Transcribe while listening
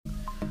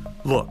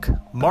Look,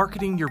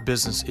 marketing your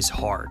business is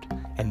hard,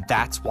 and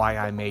that's why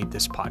I made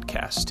this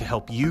podcast, to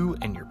help you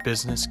and your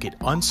business get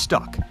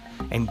unstuck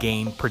and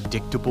gain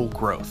predictable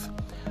growth.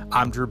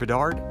 I'm Drew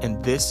Bedard,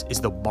 and this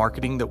is the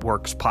Marketing That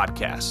Works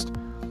podcast.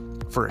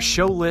 For a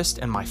show list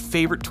and my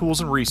favorite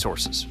tools and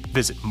resources,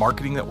 visit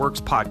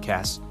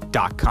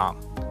marketingthatworkspodcast.com.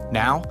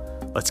 Now,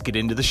 let's get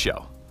into the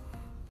show.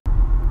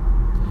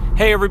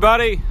 Hey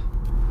everybody,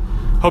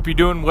 hope you're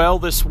doing well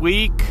this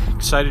week.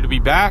 Excited to be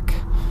back.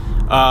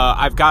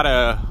 I've got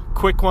a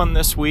quick one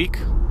this week.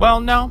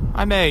 Well, no,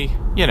 I may,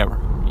 you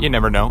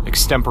never know,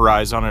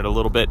 extemporize on it a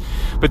little bit.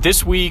 But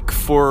this week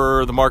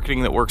for the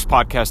Marketing That Works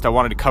podcast, I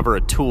wanted to cover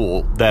a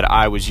tool that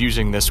I was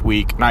using this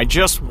week, and I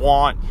just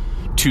want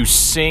to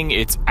sing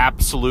its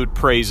absolute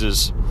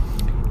praises.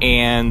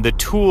 And the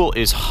tool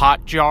is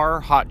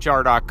Hotjar,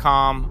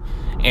 hotjar.com.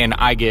 And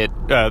I get,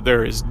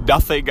 there is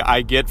nothing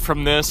I get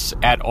from this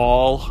at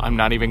all. I'm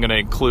not even going to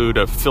include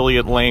an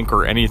affiliate link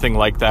or anything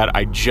like that.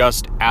 I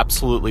just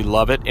absolutely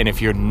love it. And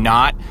if you're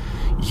not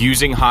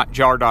using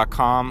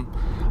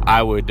hotjar.com,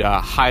 I would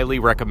highly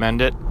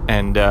recommend it.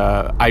 And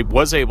I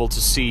was able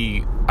to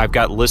see, I've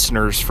got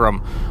listeners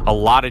from a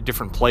lot of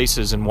different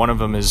places, and one of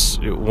them is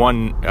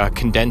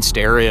condensed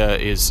area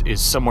is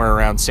somewhere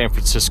around San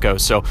Francisco.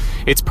 So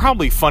it's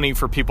probably funny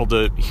for people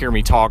to hear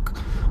me talk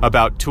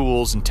about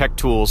tools and tech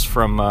tools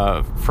from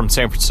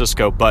San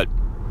Francisco, but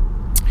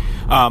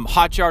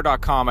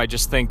Hotjar.com I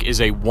just think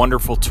is a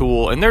wonderful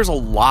tool, and there's a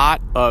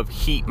lot of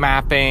heat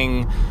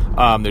mapping.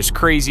 There's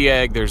Crazy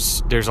Egg.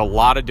 There's a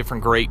lot of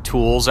different great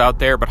tools out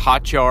there, but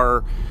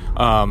Hotjar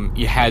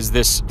has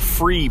this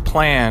free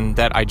plan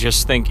that I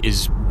just think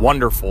is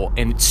wonderful,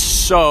 and it's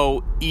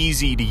so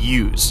easy to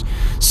use.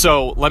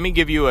 So let me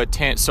give you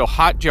so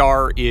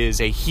Hotjar is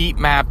a heat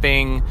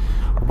mapping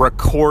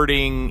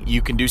recording.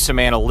 You can do some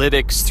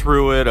analytics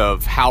through it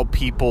of how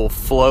people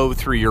flow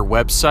through your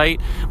website.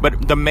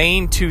 But the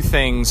main two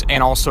things,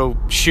 and also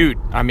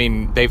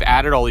they've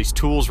added all these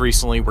tools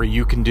recently where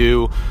you can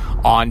do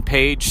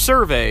on-page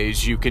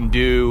surveys, you can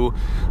do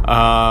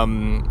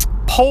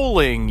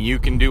polling, you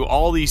can do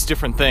all these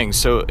different things.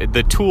 So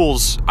the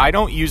tools, I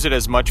don't use it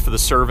as much for the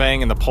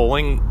surveying and the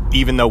polling,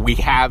 even though we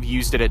have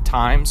used it at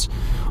times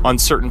on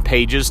certain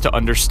pages to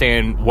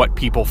understand what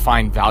people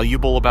find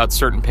valuable about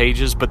certain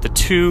pages. But the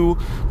two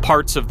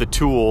parts of the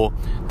tool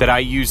that I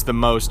use the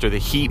most are the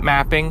heat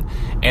mapping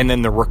and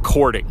then the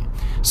recording.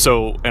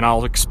 So, and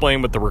I'll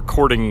explain what the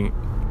recording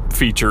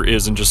feature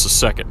is in just a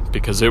second,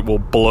 because it will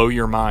blow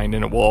your mind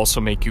and it will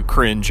also make you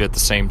cringe at the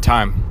same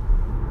time.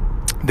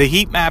 The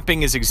heat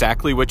mapping is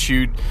exactly what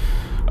you'd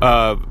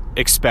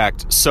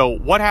expect. So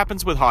what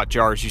happens with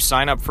Hotjar is you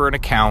sign up for an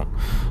account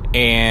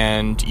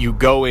and you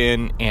go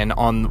in, and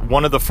on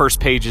one of the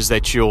first pages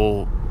that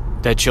you'll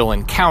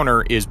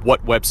encounter is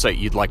what website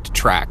you'd like to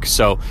track.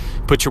 So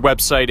put your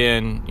website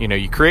in,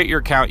 you create your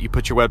account, you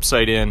put your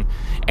website in,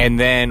 and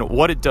then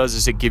what it does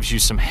is it gives you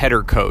some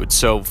header code.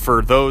 So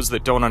for those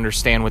that don't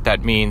understand what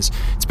that means,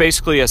 it's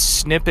basically a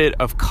snippet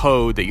of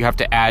code that you have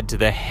to add to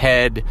the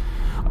head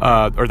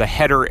or the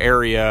header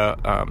area,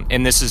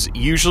 and this is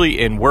usually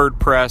in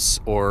WordPress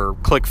or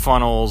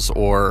ClickFunnels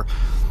or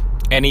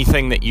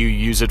anything that you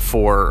use it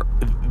for.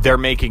 They're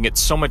making it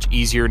so much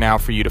easier now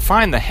for you to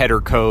find the header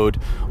code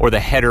or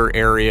the header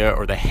area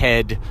or the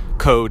head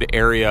code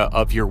area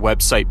of your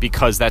website,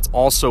 because that's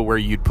also where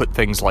you'd put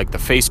things like the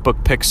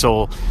Facebook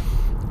pixel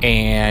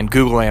and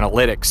Google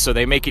Analytics. So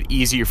they make it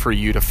easier for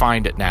you to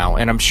find it now,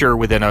 and I'm sure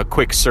within a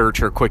quick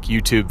search or a quick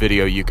YouTube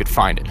video you could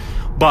find it.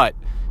 But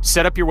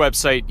set up your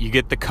website, you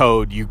get the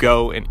code, you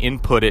go and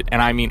input it.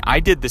 And I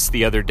did this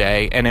the other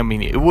day, and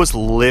it was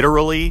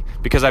literally,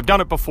 because I've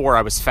done it before,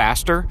 I was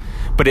faster,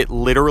 but it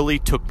literally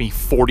took me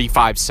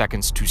 45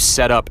 seconds to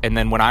set up. And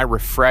then when I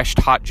refreshed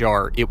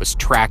Hotjar, it was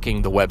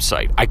tracking the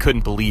website. I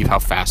couldn't believe how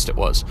fast it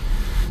was.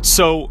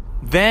 So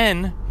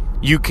then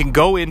you can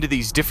go into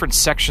these different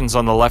sections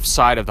on the left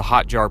side of the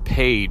Hotjar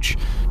page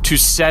to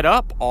set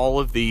up all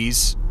of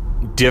these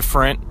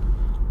different,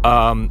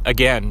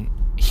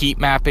 heat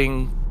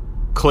mapping,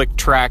 click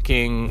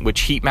tracking,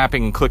 which heat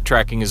mapping and click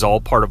tracking is all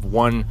part of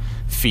one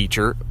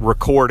feature,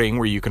 recording,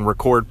 where you can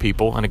record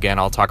people, and again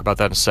I'll talk about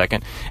that in a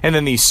second, and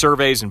then these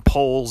surveys and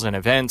polls and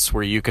events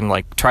where you can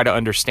try to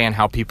understand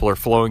how people are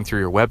flowing through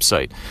your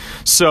website.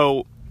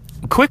 So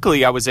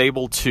quickly I was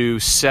able to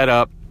set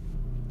up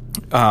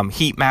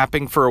heat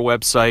mapping for a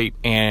website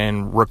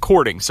and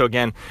recording. So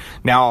again,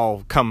 now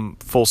I'll come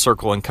full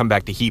circle and come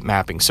back to heat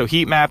mapping. So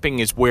heat mapping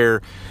is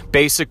where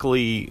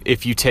basically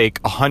if you take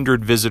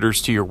 100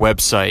 visitors to your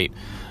website,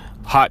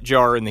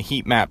 Hotjar in the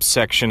heat map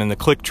section and the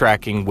click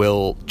tracking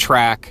will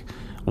track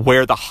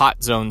where the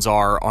hot zones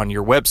are on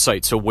your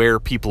website. So where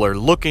people are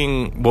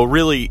looking, well,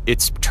 really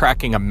it's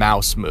tracking a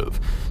mouse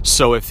move.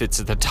 So if it's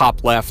at the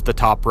top left, the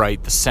top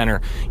right, the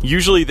center,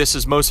 usually this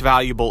is most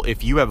valuable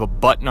if you have a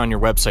button on your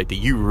website that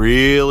you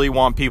really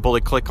want people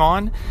to click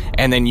on,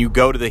 and then you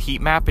go to the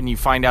heat map and you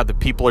find out that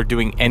people are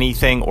doing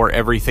anything or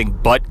everything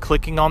but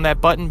clicking on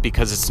that button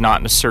because it's not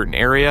in a certain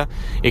area.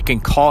 It can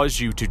cause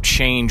you to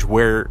change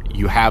where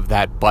you have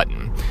that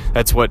button.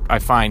 That's what I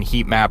find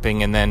heat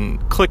mapping. And then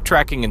click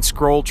tracking and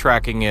scroll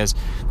tracking is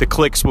the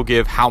clicks will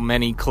give how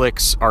many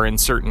clicks are in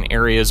certain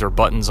areas or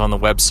buttons on the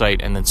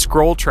website, and then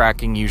scroll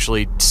tracking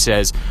usually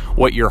says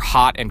what your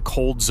hot and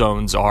cold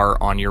zones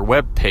are on your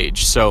web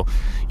page. So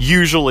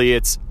usually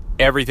it's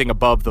everything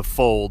above the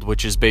fold,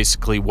 which is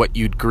basically what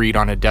you'd greet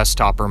on a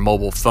desktop or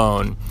mobile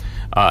phone.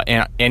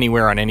 And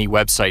anywhere on any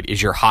website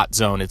is your hot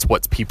zone. It's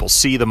what people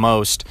see the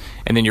most.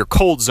 And then your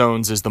cold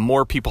zones is the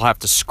more people have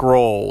to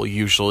scroll.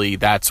 Usually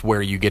that's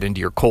where you get into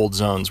your cold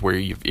zones, where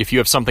if you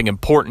have something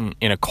important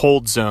in a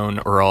cold zone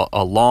or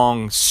a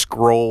long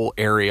scroll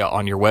area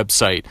on your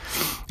website,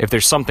 if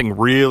there's something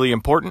really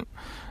important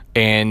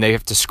and they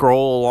have to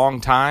scroll a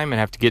long time and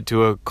have to get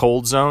to a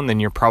cold zone, then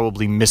you're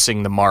probably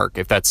missing the mark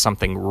if that's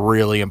something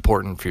really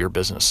important for your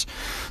business.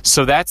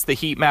 So that's the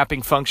heat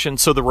mapping function.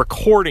 So the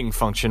recording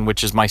function,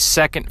 which is my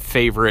second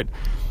favorite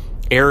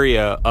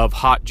area of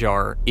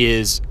Hotjar,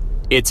 is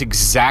it's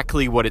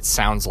exactly what it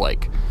sounds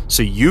like.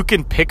 So you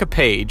can pick a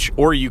page,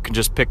 or you can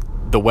just pick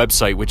the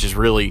website, which is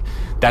really,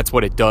 that's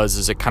what it does,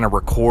 is it kind of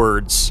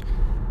records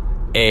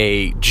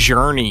a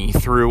journey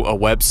through a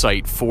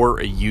website for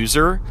a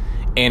user.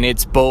 And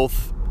it's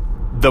both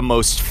the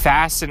most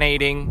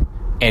fascinating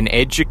and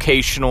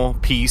educational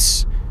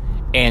piece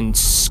and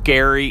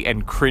scary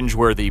and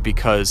cringeworthy,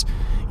 because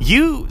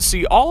you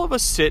see, all of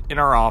us sit in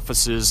our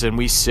offices and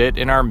we sit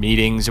in our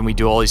meetings and we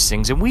do all these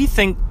things, and we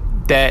think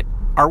that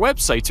our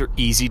websites are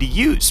easy to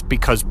use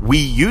because we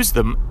use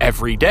them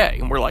every day.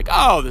 And we're like,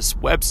 oh, this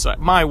website,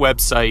 my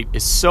website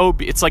is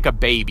it's like a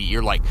baby.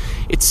 You're like,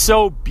 it's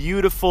so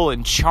beautiful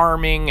and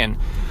charming, and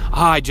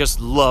I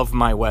just love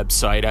my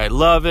website. I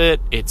love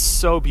it. It's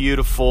so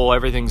beautiful.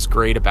 Everything's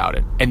great about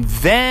it. And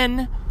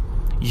then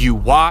you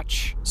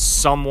watch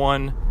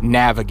someone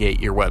navigate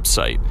your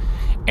website,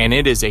 and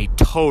it is a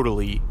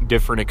totally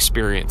different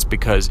experience,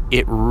 because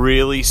it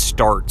really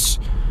starts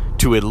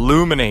to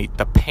illuminate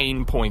the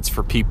pain points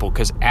for people.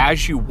 Because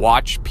as you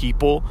watch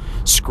people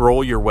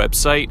scroll your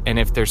website, and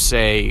if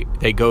they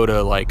go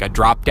to like a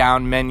drop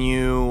down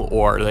menu,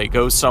 or they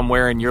go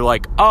somewhere and you're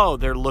like, oh,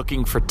 they're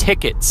looking for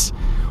tickets,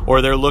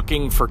 or they're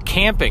looking for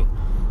camping,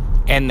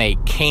 and they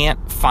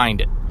can't find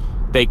it.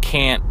 They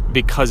can't,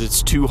 because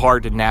it's too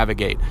hard to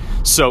navigate.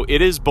 So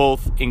it is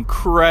both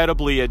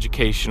incredibly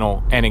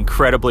educational and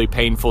incredibly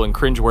painful and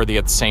cringeworthy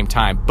at the same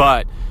time.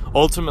 But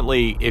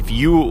ultimately, if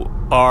you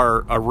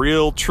are a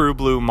real true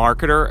blue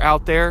marketer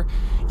out there,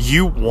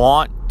 you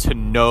want to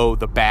know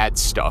the bad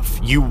stuff.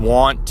 You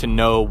want to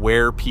know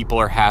where people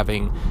are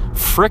having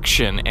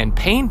friction and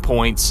pain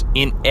points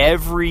in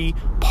every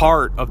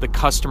part of the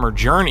customer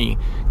journey,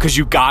 because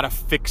you got to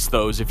fix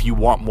those if you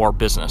want more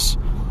business.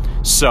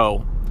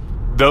 So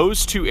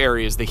those two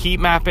areas, the heat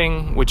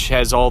mapping, which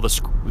has all the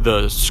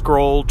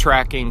scroll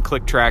tracking,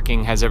 click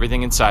tracking, has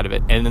everything inside of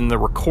it, and then the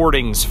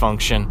recordings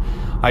function,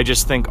 I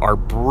just think are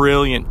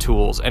brilliant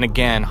tools. And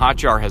again,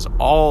 Hotjar has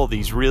all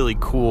these really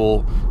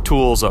cool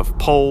tools of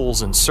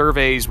polls and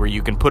surveys where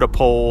you can put a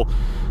poll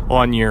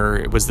on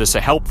was this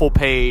a helpful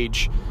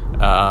page?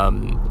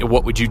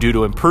 What would you do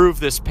to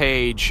improve this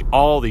page?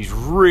 All these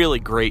really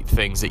great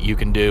things that you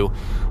can do.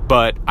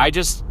 But I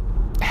just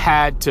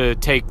had to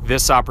take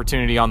this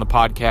opportunity on the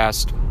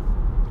podcast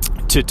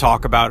to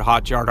talk about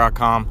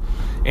Hotjar.com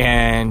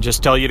and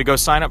just tell you to go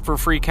sign up for a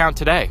free account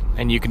today.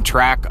 And you can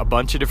track a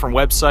bunch of different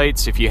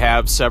websites if you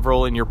have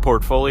several in your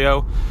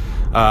portfolio.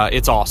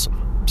 It's awesome.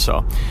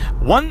 So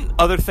one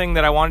other thing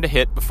that I wanted to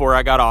hit before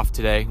I got off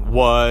today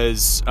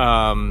was,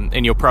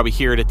 and you'll probably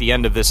hear it at the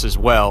end of this as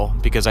well,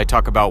 because I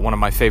talk about one of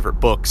my favorite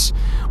books,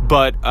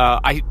 but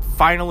I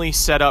finally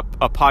set up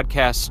a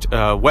podcast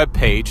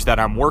webpage that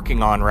I'm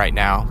working on right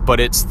now, but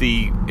it's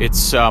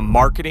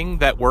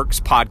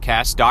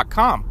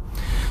marketingthatworkspodcast.com.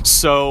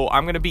 So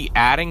I'm going to be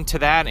adding to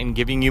that and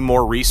giving you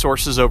more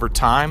resources over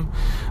time,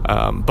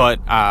 but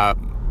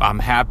I'm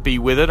happy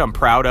with it. I'm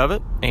proud of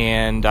it.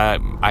 And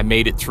I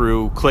made it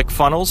through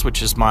ClickFunnels,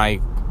 which is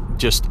my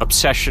just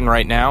obsession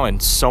right now,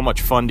 and so much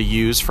fun to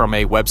use from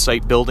a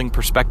website building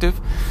perspective.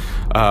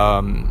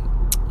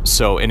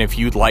 And if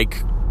you'd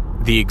like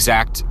the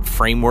exact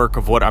framework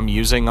of what I'm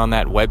using on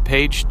that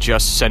webpage,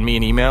 just send me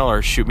an email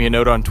or shoot me a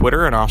note on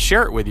Twitter and I'll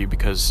share it with you,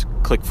 because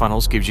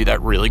ClickFunnels gives you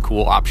that really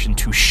cool option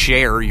to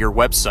share your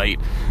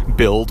website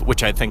build,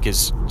 which I think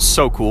is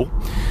so cool.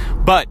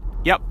 But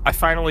yep, I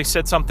finally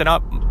set something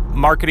up,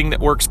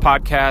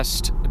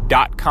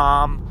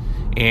 marketingthatworkspodcast.com,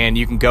 and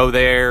you can go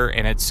there,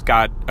 and it's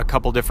got a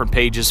couple different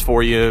pages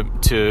for you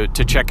to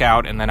check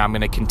out, and then I'm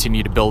going to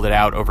continue to build it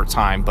out over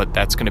time, but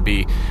that's going to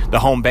be the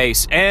home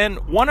base. And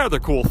one other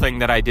cool thing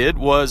that I did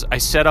was I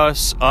set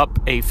us up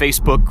a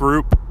Facebook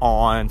group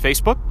on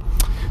Facebook.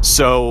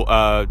 So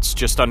it's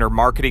just under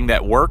Marketing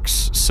That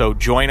Works. So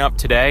join up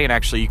today, and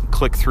actually you can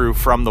click through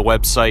from the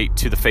website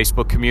to the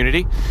Facebook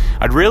community.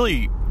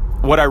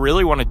 What I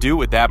really want to do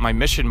with that, my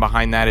mission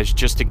behind that is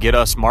just to get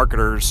us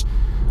marketers,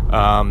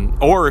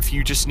 or if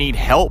you just need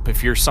help,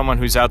 if you're someone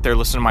who's out there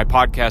listening to my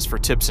podcast for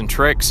tips and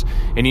tricks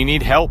and you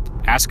need help,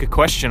 ask a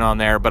question on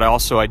there. But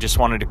also I just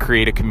wanted to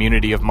create a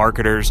community of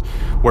marketers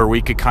where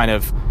we could kind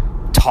of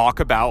talk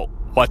about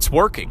what's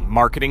working,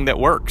 marketing that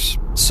works.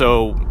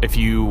 So if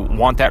you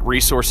want that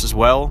resource as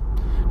well,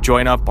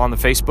 join up on the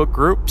Facebook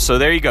group. So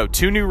there you go.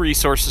 2 new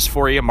resources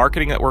for you,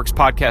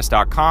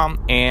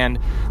 marketingthatworkspodcast.com and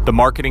the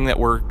Marketing That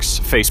Works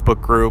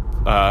Facebook group.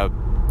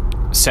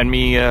 Send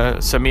me a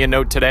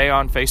note today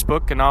on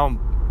Facebook, and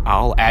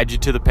I'll add you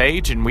to the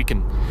page, and we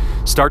can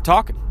start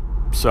talking.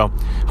 So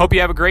hope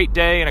you have a great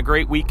day and a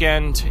great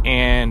weekend,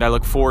 and I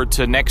look forward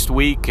to next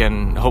week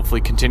and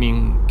hopefully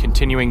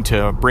continuing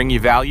to bring you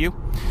value,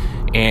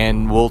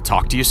 and we'll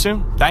talk to you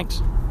soon.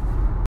 Thanks.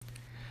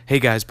 Hey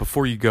guys,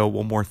 before you go,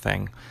 one more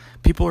thing.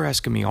 People are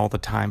asking me all the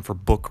time for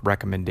book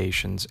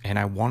recommendations, and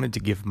I wanted to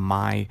give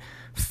my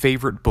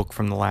favorite book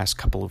from the last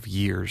couple of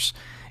years,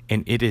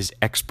 and it is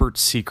Expert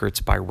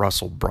Secrets by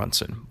Russell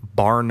Brunson.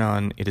 Bar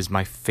none, it is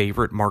my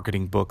favorite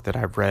marketing book that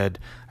I've read.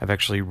 I've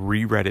actually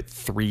reread it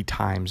 3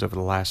 times over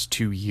the last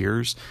 2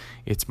 years.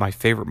 It's my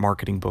favorite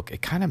marketing book.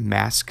 It kind of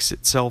masks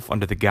itself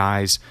under the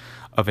guise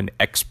of an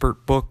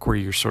expert book where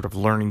you're sort of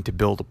learning to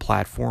build a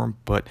platform,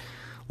 but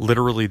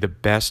literally the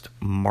best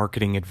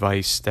marketing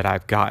advice that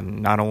I've gotten,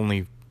 not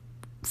only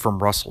from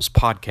Russell's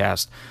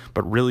podcast,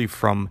 but really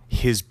from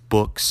his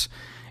books.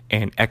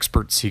 And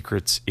Expert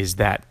Secrets is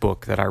that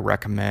book that I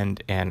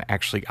recommend and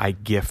actually I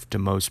gift to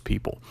most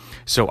people.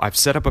 So I've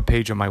set up a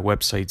page on my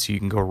website so you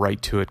can go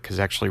right to it, because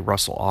actually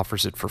Russell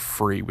offers it for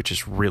free, which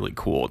is really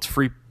cool. It's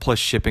free plus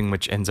shipping,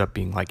 which ends up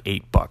being like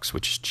 $8,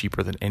 which is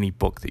cheaper than any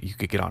book that you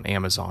could get on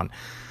Amazon.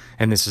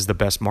 And this is the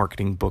best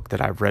marketing book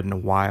that I've read in a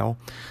while.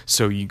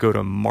 So you go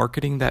to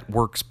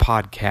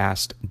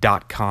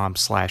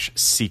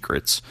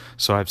marketingthatworkspodcast.com/secrets.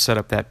 So I've set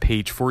up that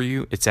page for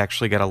you. It's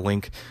actually got a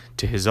link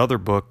to his other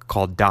book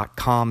called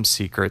 .com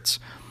Secrets.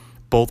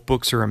 Both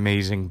books are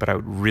amazing, but I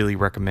would really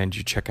recommend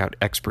you check out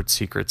Expert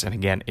Secrets. And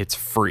again, it's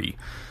free.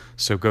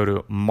 So go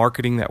to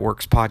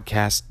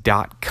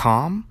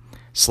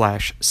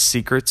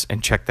marketingthatworkspodcast.com/secrets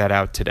and check that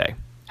out today.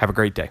 Have a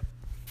great day.